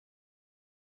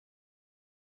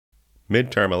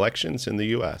Midterm elections in the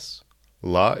U.S.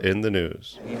 Law in the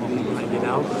news.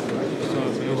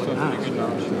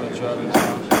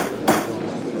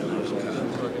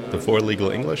 The For Legal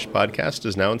English podcast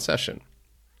is now in session.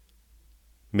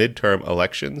 Midterm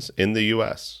elections in the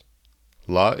U.S.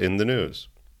 Law in the news.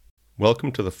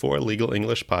 Welcome to the For Legal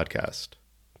English podcast.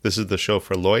 This is the show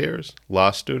for lawyers,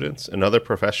 law students, and other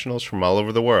professionals from all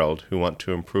over the world who want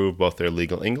to improve both their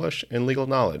legal English and legal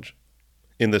knowledge.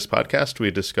 In this podcast, we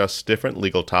discuss different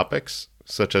legal topics,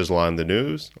 such as law in the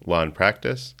news, law in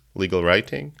practice, legal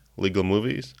writing, legal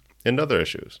movies, and other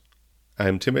issues. I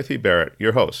am Timothy Barrett,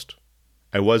 your host.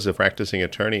 I was a practicing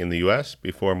attorney in the U.S.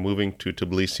 before moving to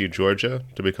Tbilisi, Georgia,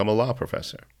 to become a law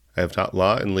professor. I have taught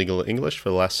law and legal English for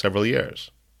the last several years.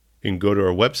 You can go to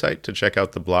our website to check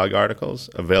out the blog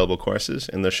articles, available courses,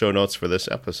 and the show notes for this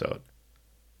episode.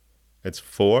 It's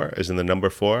 4, as in the number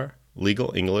 4,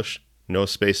 Legal English, no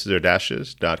spaces or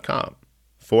dashes.com.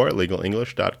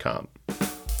 forlegalenglish.com.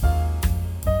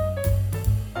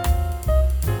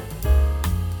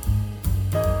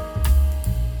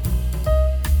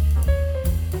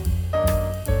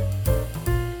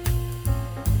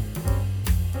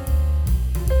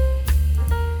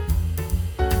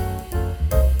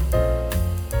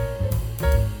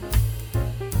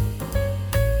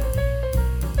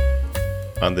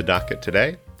 On the docket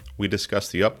today, we discuss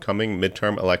the upcoming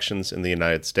midterm elections in the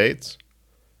United States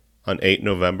on 8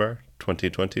 November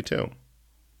 2022.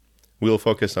 We will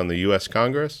focus on the U.S.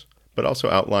 Congress, but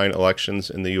also outline elections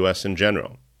in the U.S. in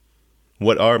general.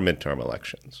 What are midterm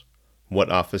elections?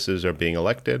 What offices are being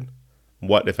elected?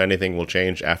 What, if anything, will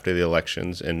change after the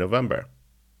elections in November?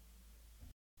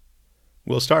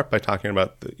 We'll start by talking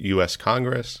about the U.S.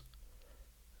 Congress,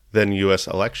 then U.S.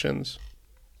 elections,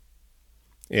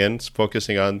 and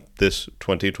focusing on this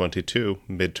 2022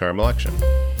 midterm election.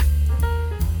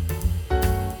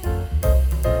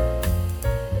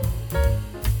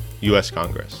 U.S.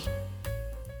 Congress.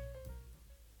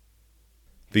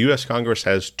 The U.S. Congress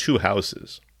has 2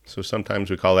 houses, so sometimes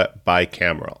we call that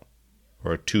bicameral,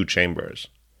 or 2 chambers.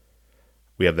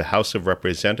 We have the House of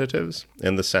Representatives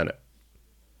and the Senate.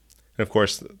 And of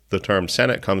course, the term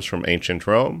Senate comes from ancient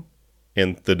Rome,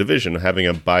 and the division of having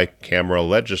a bicameral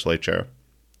legislature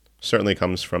certainly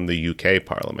comes from the UK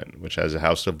Parliament, which has a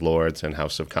House of Lords and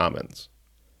House of Commons.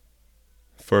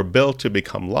 For a bill to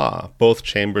become law, both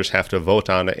chambers have to vote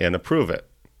on it and approve it.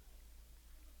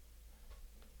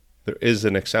 There is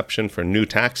an exception for new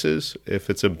taxes. If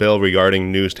it's a bill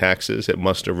regarding new taxes, it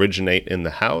must originate in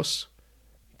the House,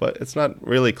 but it's not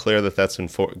really clear that that's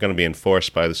going to be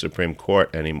enforced by the Supreme Court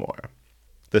anymore.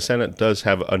 The Senate does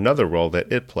have another role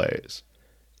that it plays.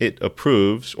 It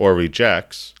approves or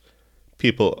rejects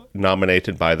people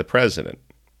nominated by the president.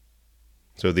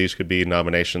 So these could be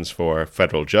nominations for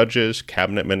federal judges,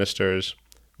 cabinet ministers,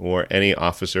 or any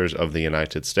officers of the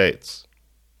United States.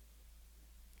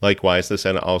 Likewise, the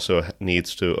Senate also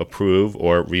needs to approve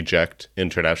or reject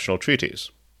international treaties.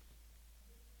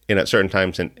 And at certain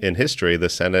times in history, the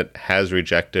Senate has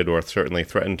rejected or certainly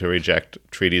threatened to reject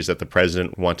treaties that the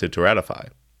president wanted to ratify,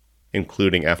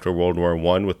 including after World War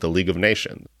I with the League of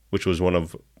Nations, which was one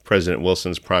of President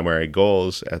Wilson's primary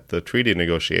goals at the treaty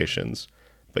negotiations,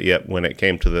 but yet when it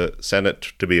came to the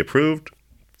Senate to be approved,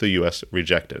 the U.S.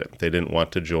 rejected it. They didn't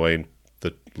want to join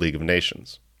the League of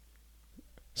Nations.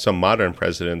 Some modern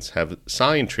presidents have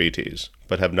signed treaties,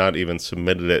 but have not even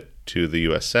submitted it to the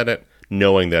U.S. Senate,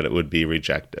 knowing that it would be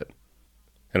rejected.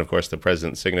 And of course, the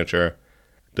president's signature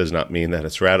does not mean that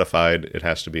it's ratified. It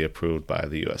has to be approved by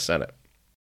the U.S. Senate.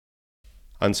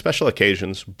 On special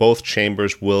occasions, both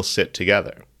chambers will sit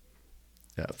together.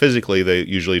 Physically, they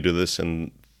usually do this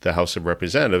in the House of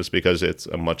Representatives because it's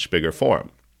a much bigger forum.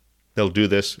 They'll do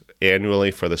this annually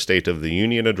for the State of the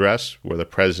Union address, where the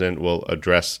president will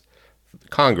address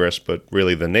Congress, but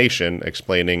really the nation,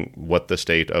 explaining what the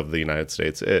state of the United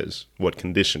States is, what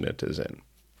condition it is in.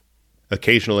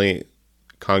 Occasionally,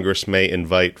 Congress may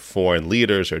invite foreign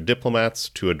leaders or diplomats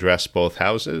to address both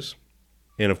houses.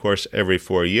 And of course, every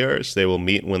 4 years, they will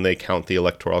meet when they count the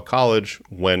Electoral College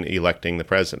when electing the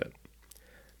president.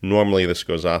 Normally, this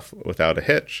goes off without a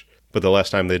hitch, but the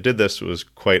last time they did this was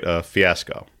quite a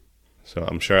fiasco. So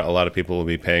I'm sure a lot of people will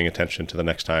be paying attention to the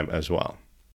next time as well.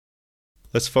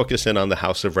 Let's focus in on the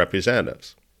House of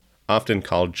Representatives, often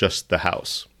called just the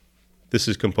House. This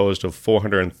is composed of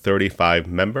 435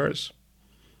 members,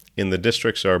 and the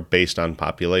districts are based on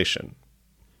population,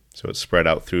 so it's spread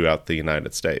out throughout the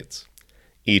United States.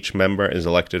 Each member is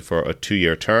elected for a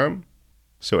 2-year term,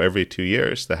 so every 2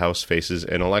 years the House faces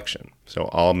an election, so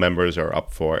all members are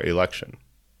up for election.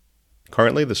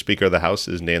 Currently, the Speaker of the House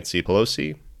is Nancy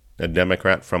Pelosi, a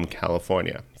Democrat from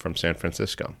California, from San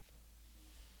Francisco.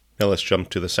 Now let's jump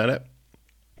to the Senate.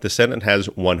 The Senate has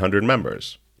 100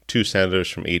 members, 2 senators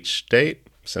from each state.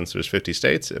 Since there's 50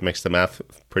 states, it makes the math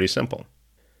pretty simple.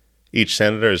 Each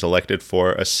senator is elected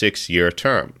for a 6-year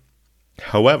term.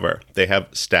 However, they have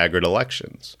staggered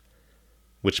elections,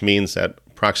 which means that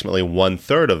approximately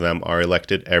 1/3 of them are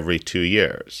elected every 2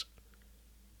 years.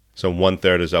 So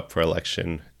 1/3 is up for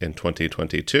election in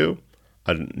 2022,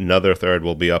 another third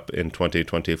will be up in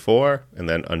 2024, and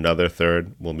then another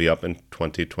third will be up in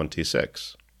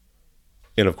 2026.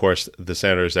 And of course, the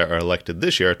senators that are elected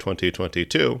this year,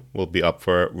 2022, will be up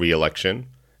for re-election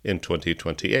in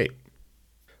 2028.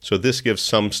 So this gives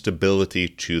some stability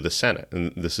to the Senate,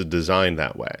 and this is designed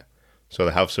that way. So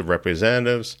the House of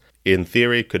Representatives, in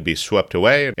theory, could be swept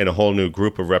away, and a whole new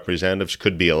group of representatives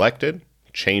could be elected,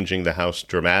 changing the House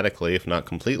dramatically, if not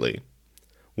completely.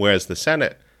 Whereas the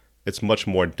Senate, it's much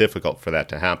more difficult for that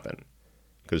to happen,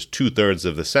 because 2/3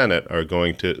 of the Senate are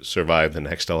going to survive the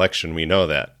next election. We know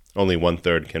that. Only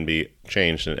 1/3 can be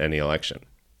changed in any election.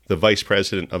 The Vice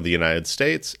President of the United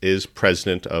States is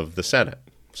President of the Senate.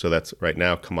 So that's right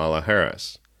now Kamala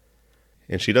Harris.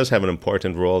 And she does have an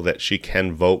important role that she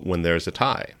can vote when there's a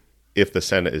tie. If the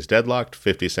Senate is deadlocked,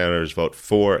 50 senators vote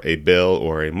for a bill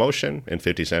or a motion, and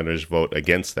 50 senators vote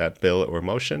against that bill or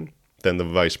motion, then the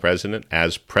Vice President,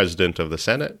 as President of the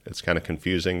Senate, it's kind of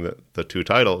confusing the two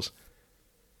titles,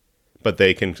 but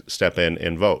they can step in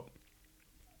and vote.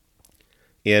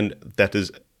 And that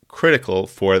is critical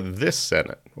for this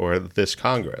Senate or this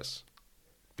Congress,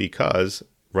 because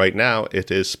right now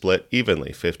it is split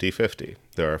evenly, 50-50.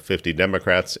 There are 50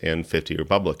 Democrats and 50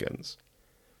 Republicans,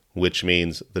 which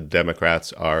means the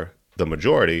Democrats are the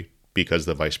majority because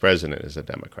the Vice President is a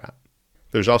Democrat.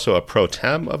 There's also a pro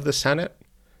tem of the Senate.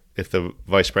 If the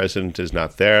Vice President is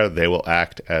not there, they will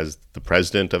act as the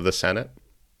President of the Senate.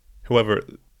 However,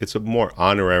 it's a more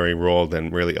honorary role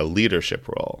than really a leadership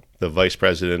role. The Vice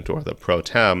President or the pro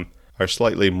tem are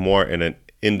slightly more in an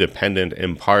independent,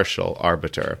 impartial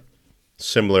arbiter,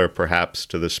 similar perhaps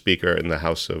to the Speaker in the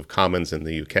House of Commons in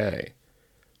the UK,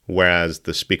 whereas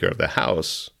the Speaker of the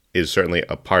House is certainly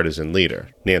a partisan leader.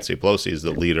 Nancy Pelosi is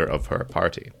the leader of her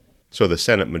party. So the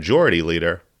Senate Majority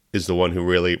Leader is the one who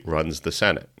really runs the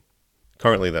Senate.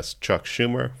 Currently, that's Chuck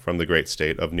Schumer from the great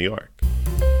state of New York.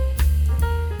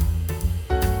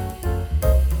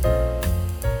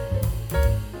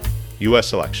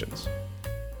 U.S. elections.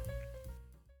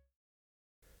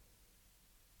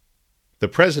 The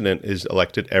president is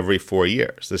elected every 4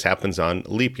 years. This happens on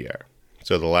leap year.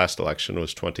 So the last election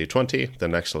was 2020. The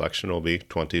next election will be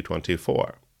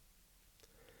 2024.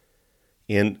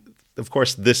 And of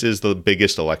course, this is the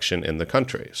biggest election in the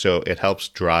country. So it helps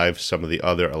drive some of the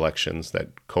other elections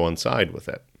that coincide with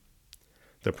it.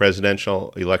 The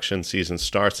presidential election season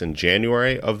starts in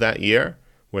January of that year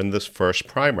when the first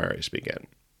primaries begin.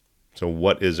 So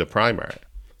what is a primary?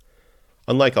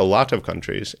 Unlike a lot of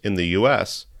countries, in the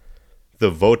U.S., the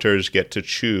voters get to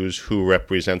choose who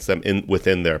represents them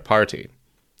within their party.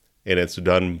 And it's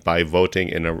done by voting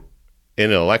in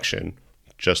an election,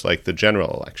 just like the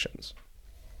general elections.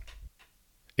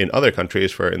 In other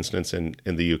countries, for instance, in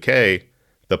the UK,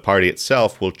 the party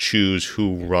itself will choose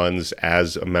who runs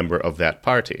as a member of that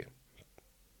party.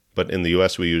 But in the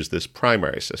US, we use this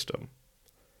primary system.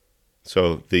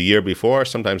 So the year before,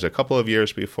 sometimes a couple of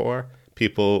years before,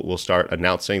 people will start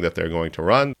announcing that they're going to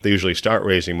run. They usually start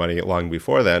raising money long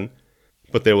before then,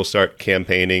 but they will start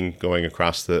campaigning, going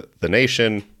across the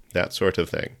nation, that sort of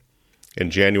thing. In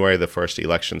January, the first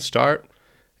elections start,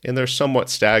 and they're somewhat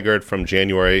staggered from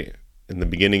January in the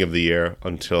beginning of the year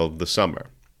until the summer.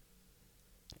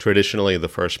 Traditionally, the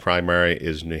first primary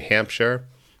is New Hampshire,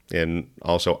 and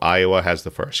also Iowa has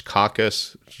the first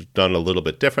caucus. It's done a little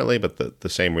bit differently, but the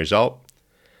same result.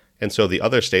 And so the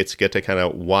other states get to kind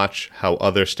of watch how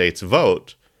other states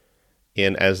vote.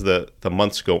 And as the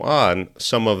months go on,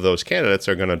 some of those candidates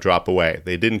are going to drop away.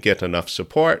 They didn't get enough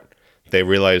support. They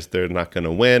realize they're not going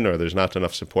to win, or there's not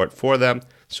enough support for them.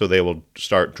 So they will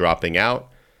start dropping out.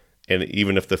 And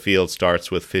even if the field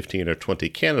starts with 15 or 20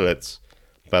 candidates,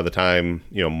 by the time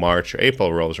March or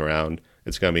April rolls around,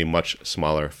 it's going to be a much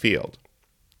smaller field.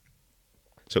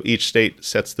 So each state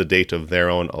sets the date of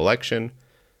their own election.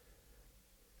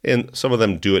 And some of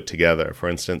them do it together. For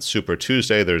instance, Super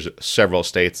Tuesday, there's several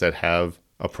states that have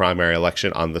a primary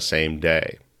election on the same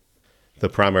day. The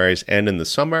primaries end in the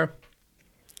summer,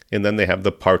 and then they have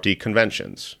the party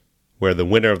conventions, where the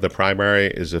winner of the primary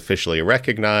is officially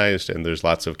recognized, and there's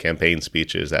lots of campaign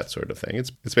speeches, that sort of thing.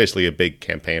 It's basically a big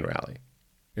campaign rally.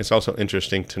 It's also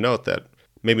interesting to note that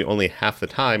maybe only half the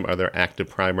time are there active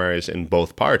primaries in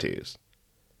both parties,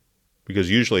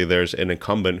 because usually there's an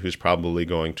incumbent who's probably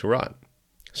going to run.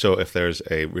 So if there's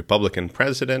a Republican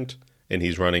president and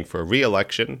he's running for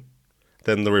re-election,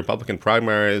 then the Republican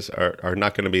primaries are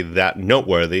not going to be that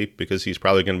noteworthy because he's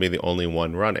probably going to be the only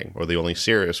one running or the only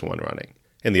serious one running.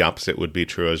 And the opposite would be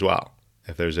true as well.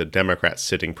 If there's a Democrat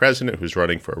sitting president who's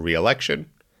running for re-election,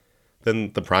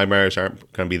 then the primaries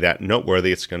aren't going to be that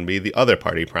noteworthy. It's going to be the other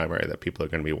party primary that people are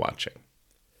going to be watching.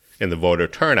 And the voter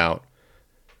turnout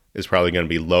is probably going to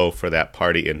be low for that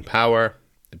party in power,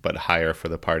 but higher for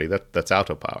the party that's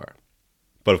out of power.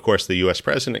 But of course, the U.S.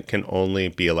 president can only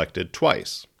be elected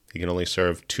twice. He can only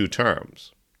serve 2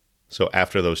 terms. So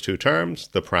after those 2 terms,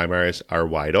 the primaries are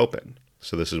wide open.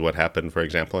 So this is what happened, for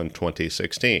example, in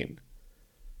 2016.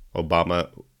 Obama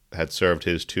had served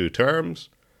his 2 terms,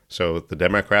 so the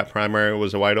Democrat primary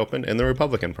was wide open and the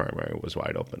Republican primary was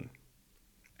wide open.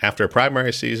 After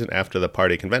primary season, after the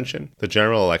party convention, the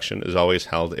general election is always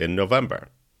held in November.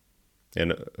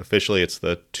 And officially, it's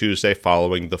the Tuesday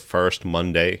following the first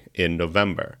Monday in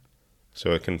November.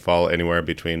 So it can fall anywhere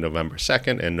between November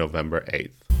 2nd and November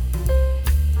 8th.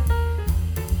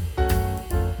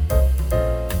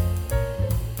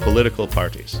 Political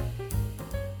parties.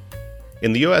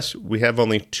 In the U.S., we have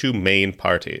only 2 main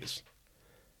parties.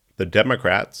 The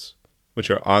Democrats,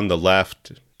 which are on the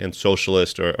left and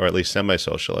socialist or at least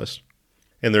semi-socialist,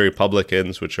 and the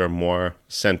Republicans, which are more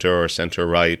center or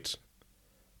center-right,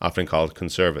 often called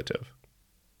conservative.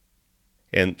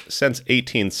 And since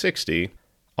 1860,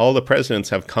 all the presidents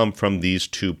have come from these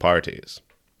 2 parties.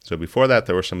 So before that,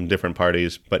 there were some different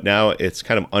parties, but now it's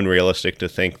kind of unrealistic to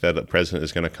think that a president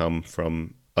is going to come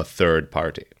from a third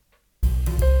party.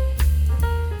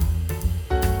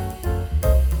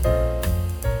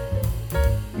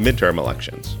 Midterm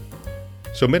elections.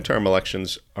 So midterm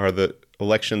elections are the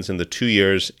elections in the 2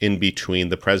 years in between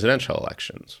the presidential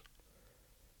elections.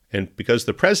 And because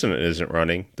the president isn't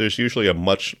running, there's usually a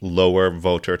much lower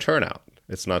voter turnout.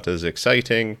 It's not as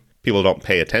exciting. People don't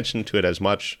pay attention to it as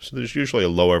much, so there's usually a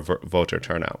lower voter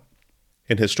turnout.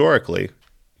 And historically,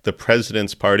 the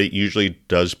president's party usually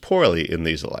does poorly in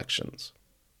these elections.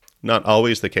 Not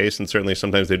always the case, and certainly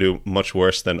sometimes they do much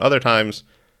worse than other times,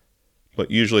 but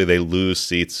usually they lose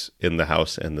seats in the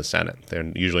House and the Senate.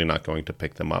 They're usually not going to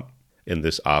pick them up in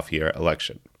this off-year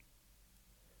election.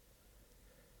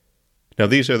 Now,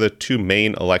 these are the 2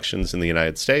 main elections in the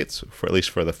United States, for at least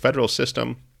for the federal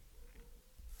system,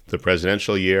 the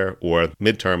presidential year or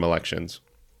midterm elections.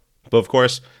 But of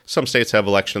course, some states have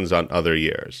elections on other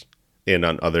years and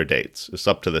on other dates. It's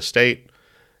up to the state,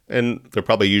 and they're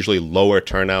probably usually lower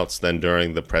turnouts than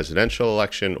during the presidential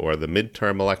election or the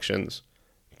midterm elections,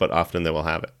 but often they will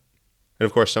have it. And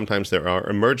of course, sometimes there are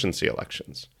emergency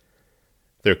elections.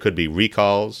 There could be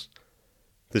recalls.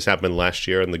 This happened last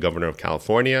year in the governor of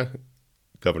California.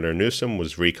 Governor Newsom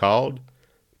was recalled.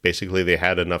 Basically, they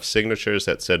had enough signatures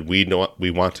that said, we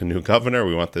want a new governor,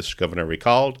 we want this governor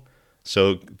recalled.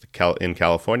 So in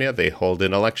California, they hold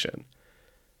an election.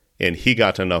 And he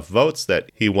got enough votes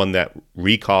that he won that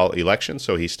recall election,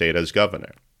 so he stayed as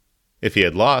governor. If he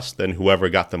had lost, then whoever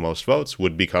got the most votes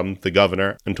would become the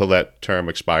governor until that term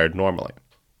expired normally.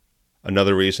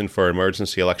 Another reason for an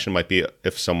emergency election might be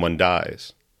if someone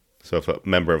dies. So if a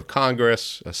member of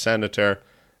Congress, a senator,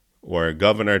 or a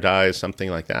governor dies,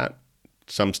 something like that,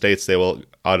 some states they will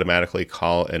automatically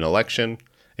call an election.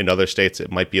 In other states,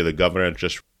 it might be the governor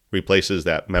just replaces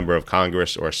that member of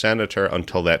Congress or senator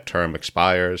until that term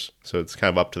expires. So it's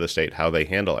kind of up to the state how they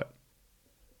handle it.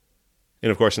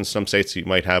 And of course, in some states, you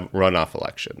might have runoff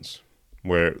elections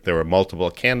where there were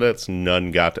multiple candidates,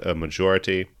 none got a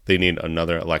majority. They need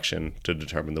another election to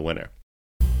determine the winner.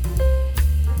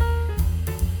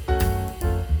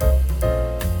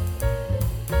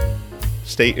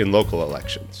 State and local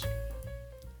elections.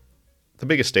 The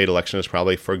biggest state election is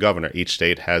probably for governor. Each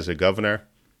state has a governor,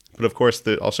 but of course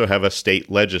they also have a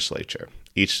state legislature.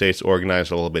 Each state's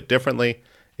organized a little bit differently.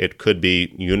 It could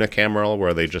be unicameral,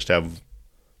 where they just have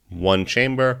one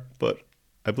chamber, but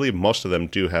I believe most of them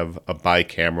do have a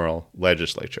bicameral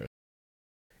legislature.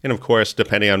 And of course,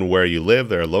 depending on where you live,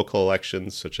 there are local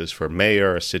elections, such as for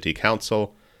mayor or city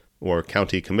council, or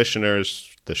county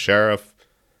commissioners, the sheriff.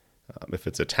 If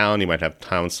it's a town, you might have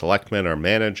town selectmen or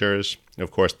managers.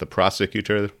 Of course, the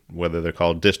prosecutor, whether they're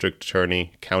called district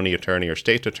attorney, county attorney, or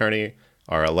state attorney,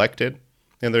 are elected.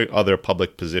 And there are other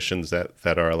public positions that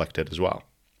are elected as well.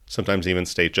 Sometimes even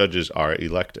state judges are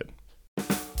elected.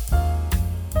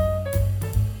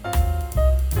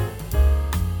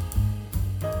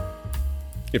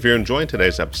 If you're enjoying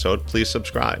today's episode, please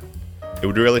subscribe. It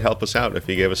would really help us out if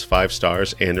you gave us 5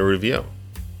 stars and a review.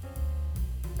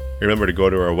 Remember to go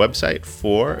to our website,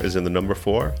 4 is in the number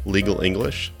 4, Legal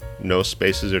English, no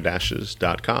spaces or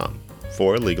dashes.com.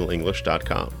 for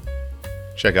legalenglish.com.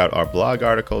 Check out our blog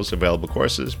articles, available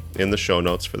courses in the show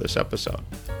notes for this episode.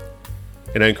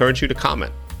 And I encourage you to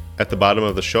comment. At the bottom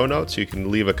of the show notes, you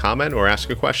can leave a comment or ask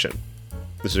a question.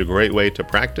 This is a great way to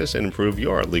practice and improve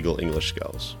your legal English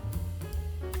skills.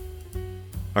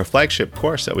 Our flagship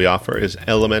course that we offer is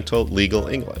Elemental Legal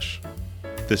English.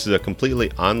 This is a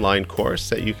completely online course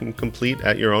that you can complete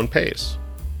at your own pace.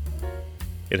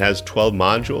 It has 12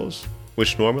 modules,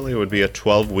 which normally would be a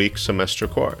 12-week semester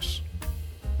course.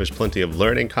 There's plenty of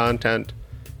learning content,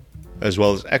 as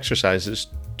well as exercises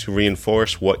to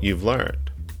reinforce what you've learned.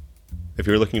 If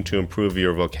you're looking to improve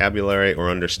your vocabulary or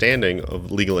understanding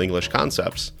of legal English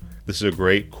concepts, this is a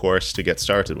great course to get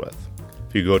started with.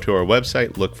 If you go to our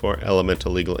website, look for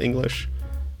Elemental Legal English,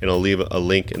 and I'll leave a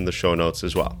link in the show notes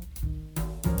as well.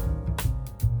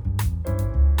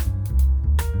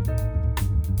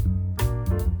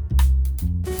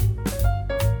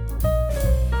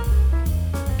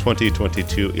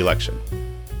 (2022) election.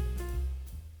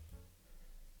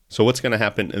 So what's going to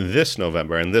happen this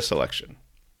November in this election?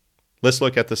 Let's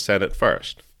look at the Senate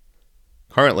first.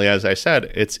 Currently, as I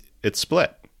said, it's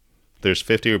split. There's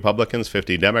 50 Republicans,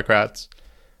 50 Democrats.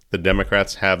 The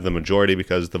Democrats have the majority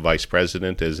because the vice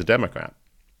president is a Democrat.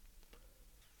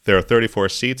 There are 34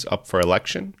 seats up for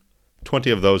election.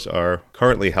 20 of those are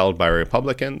currently held by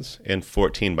Republicans and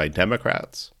 14 by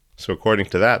Democrats. So according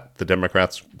to that, the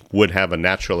Democrats would have a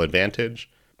natural advantage.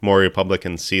 More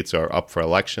Republican seats are up for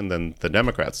election than the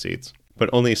Democrat seats. But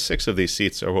only 6 of these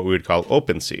seats are what we would call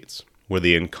open seats, where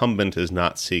the incumbent is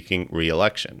not seeking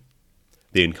re-election.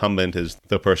 The incumbent is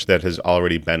the person that has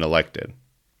already been elected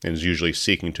and is usually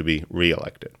seeking to be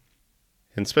re-elected.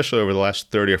 And especially over the last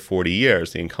 30 or 40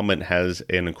 years, the incumbent has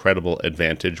an incredible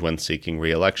advantage when seeking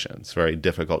re-election. It's very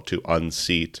difficult to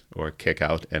unseat or kick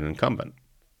out an incumbent.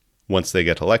 Once they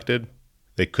get elected,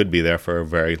 they could be there for a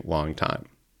very long time.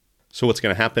 So what's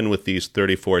going to happen with these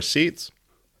 34 seats?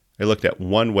 I looked at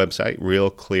one website, Real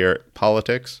Clear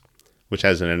Politics, which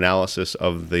has an analysis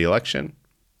of the election,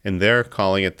 and they're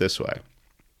calling it this way.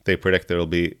 They predict there will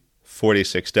be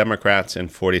 46 Democrats and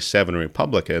 47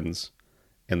 Republicans,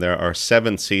 and there are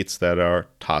 7 seats that are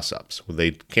toss-ups.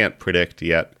 They can't predict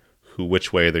yet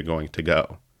which way they're going to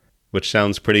go, which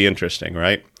sounds pretty interesting,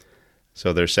 right?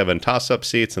 So there's 7 toss-up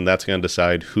seats, and that's going to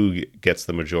decide who gets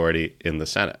the majority in the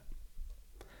Senate.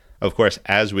 Of course,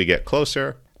 as we get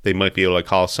closer, they might be able to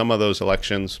call some of those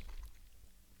elections.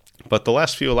 But the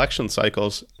last few election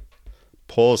cycles,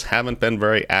 polls haven't been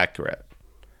very accurate.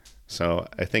 So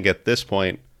I think at this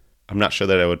point, I'm not sure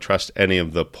that I would trust any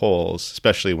of the polls,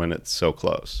 especially when it's so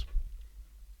close.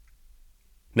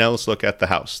 Now let's look at the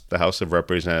House of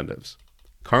Representatives.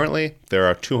 Currently, there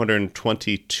are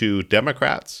 222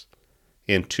 Democrats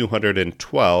and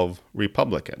 212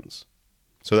 Republicans.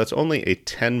 So that's only a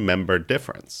 10-member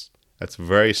difference. That's a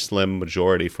very slim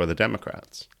majority for the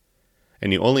Democrats.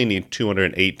 And you only need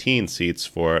 218 seats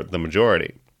for the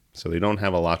majority. So they don't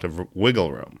have a lot of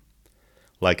wiggle room.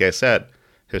 Like I said,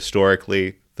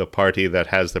 historically, the party that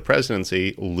has the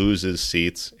presidency loses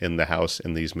seats in the House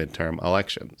in these midterm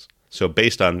elections. So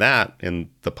based on that and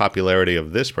the popularity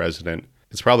of this president,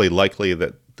 it's probably likely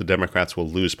that the Democrats will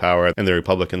lose power and the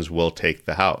Republicans will take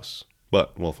the House.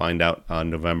 But we'll find out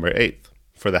on November 8th.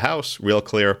 For the House, Real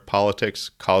Clear Politics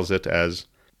calls it as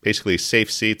basically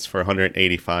safe seats for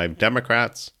 185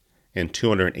 Democrats and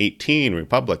 218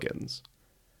 Republicans.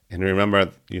 And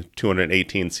remember,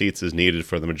 218 seats is needed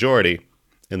for the majority,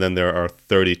 and then there are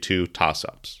 32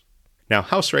 toss-ups. Now,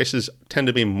 House races tend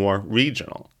to be more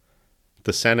regional.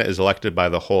 The Senate is elected by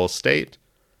the whole state,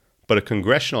 but a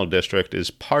congressional district is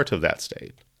part of that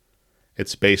state.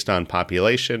 It's based on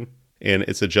population, and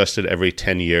it's adjusted every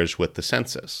 10 years with the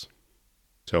census.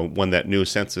 So when that new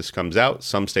census comes out,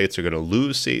 some states are going to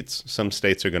lose seats, some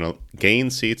states are going to gain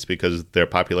seats because their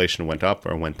population went up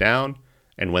or went down,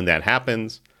 and when that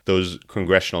happens, those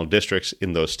congressional districts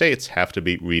in those states have to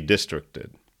be redistricted.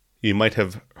 You might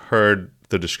have heard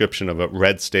the description of a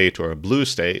red state or a blue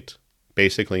state,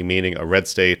 basically meaning a red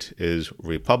state is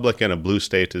Republican, a blue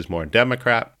state is more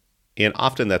Democrat. And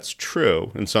often that's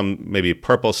true. And some maybe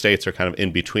purple states are kind of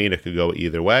in between. It could go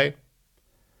either way.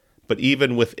 But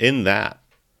even within that,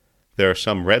 there are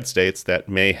some red states that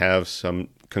may have some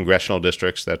congressional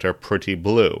districts that are pretty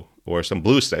blue, or some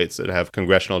blue states that have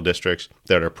congressional districts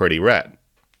that are pretty red.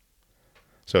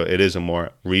 So it is a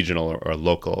more regional or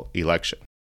local election.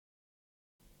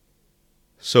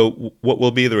 So what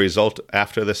will be the result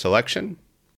after this election?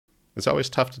 It's always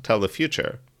tough to tell the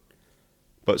future,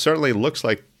 but it certainly looks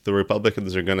like the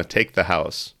Republicans are going to take the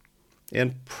House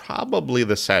and probably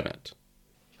the Senate,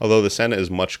 although the Senate is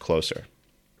much closer.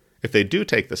 If they do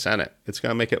take the Senate, it's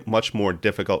going to make it much more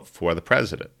difficult for the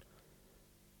president.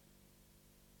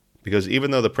 Because even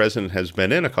though the president has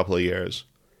been in a couple of years,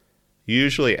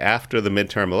 usually after the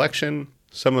midterm election,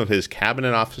 some of his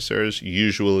cabinet officers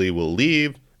usually will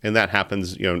leave, and that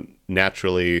happens,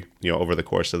 naturally, over the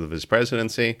course of his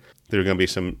presidency. There are going to be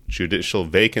some judicial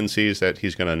vacancies that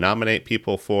he's going to nominate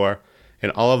people for,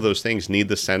 and all of those things need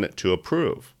the Senate to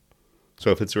approve. So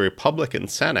if it's a Republican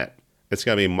Senate, it's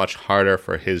going to be much harder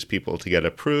for his people to get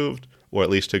approved, or at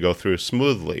least to go through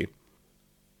smoothly,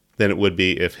 than it would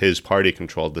be if his party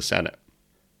controlled the Senate.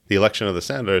 The election of the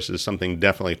senators is something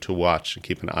definitely to watch and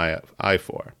keep an eye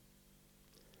for.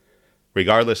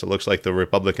 Regardless, it looks like the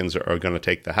Republicans are going to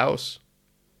take the House.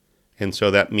 And so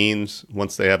that means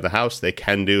once they have the House, they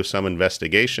can do some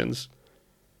investigations.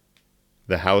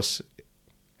 The House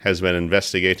has been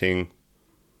investigating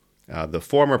the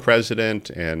former president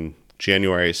and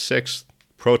January 6th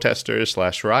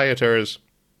protesters/rioters.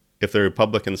 If the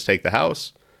Republicans take the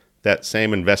House, that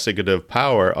same investigative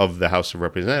power of the House of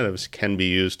Representatives can be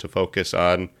used to focus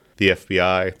on the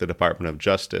FBI, the Department of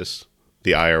Justice,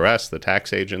 the IRS, the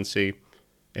tax agency,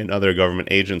 and other government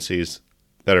agencies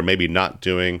that are maybe not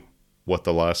doing what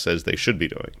the law says they should be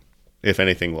doing. If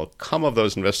anything will come of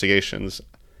those investigations,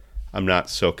 I'm not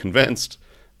so convinced,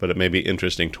 but it may be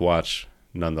interesting to watch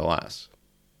nonetheless.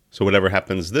 So whatever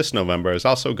happens this November is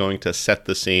also going to set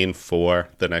the scene for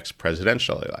the next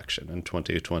presidential election in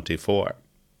 2024.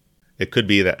 It could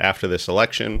be that after this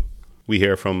election, we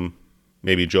hear from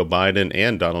maybe Joe Biden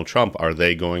and Donald Trump. Are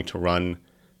they going to run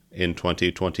in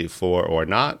 2024 or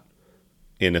not?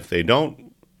 And if they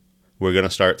don't, we're going to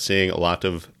start seeing a lot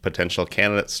of potential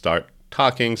candidates start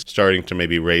talking, starting to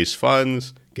maybe raise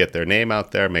funds, get their name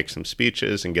out there, make some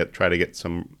speeches, and try to get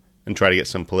some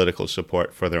political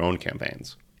support for their own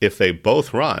campaigns. If they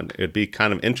both run, it'd be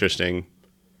kind of interesting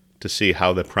to see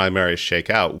how the primaries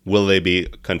shake out. Will they be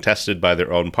contested by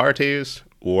their own parties,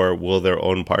 or will their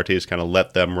own parties kind of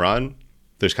let them run?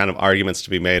 There's kind of arguments to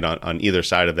be made on either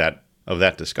side of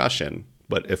that discussion.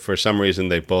 But if for some reason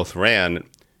they both ran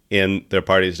and their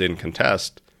parties didn't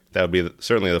contest, that would be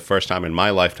certainly the first time in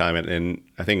my lifetime, and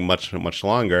I think much, much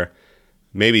longer,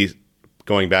 maybe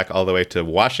going back all the way to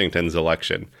Washington's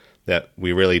election, that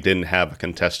we really didn't have a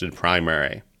contested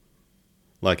primary.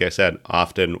 Like I said,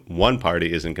 often one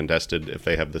party isn't contested if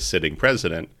they have the sitting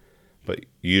president, but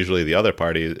usually the other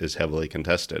party is heavily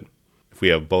contested. If we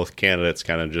have both candidates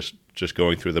kind of just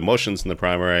going through the motions in the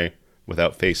primary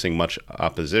without facing much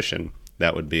opposition,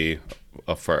 that would be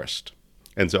a first.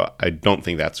 And so I don't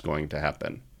think that's going to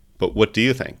happen. But what do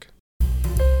you think?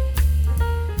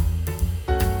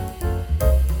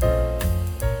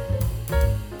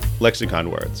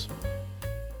 Lexicon words.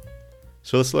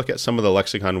 So let's look at some of the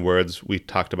lexicon words we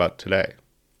talked about today.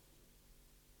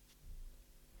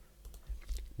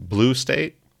 Blue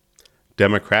state,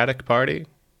 Democratic Party,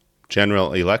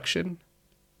 general election,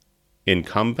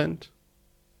 incumbent,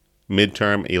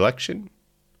 midterm election,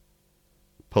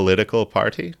 political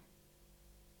party,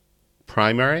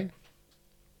 primary,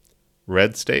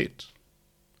 red state,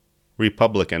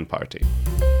 Republican Party.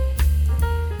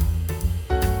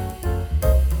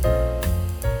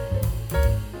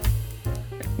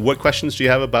 What questions do you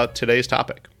have about today's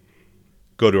topic?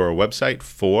 Go to our website,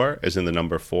 4 as in the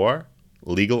number 4,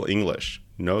 Legal English,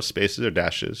 no spaces or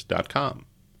dashes.com.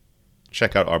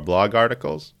 Check out our blog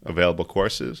articles, available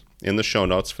courses, in the show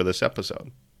notes for this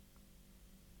episode.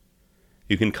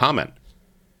 You can comment.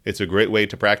 It's a great way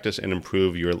to practice and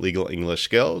improve your legal English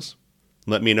skills.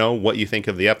 Let me know what you think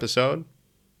of the episode,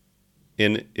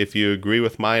 and if you agree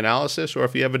with my analysis or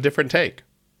if you have a different take.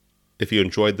 If you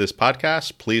enjoyed this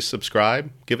podcast, please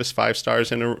subscribe, give us 5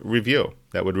 stars and a review.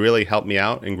 That would really help me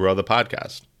out and grow the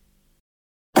podcast.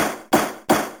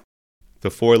 The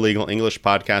 4 Legal English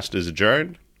podcast is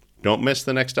adjourned. Don't miss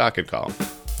the next docket call.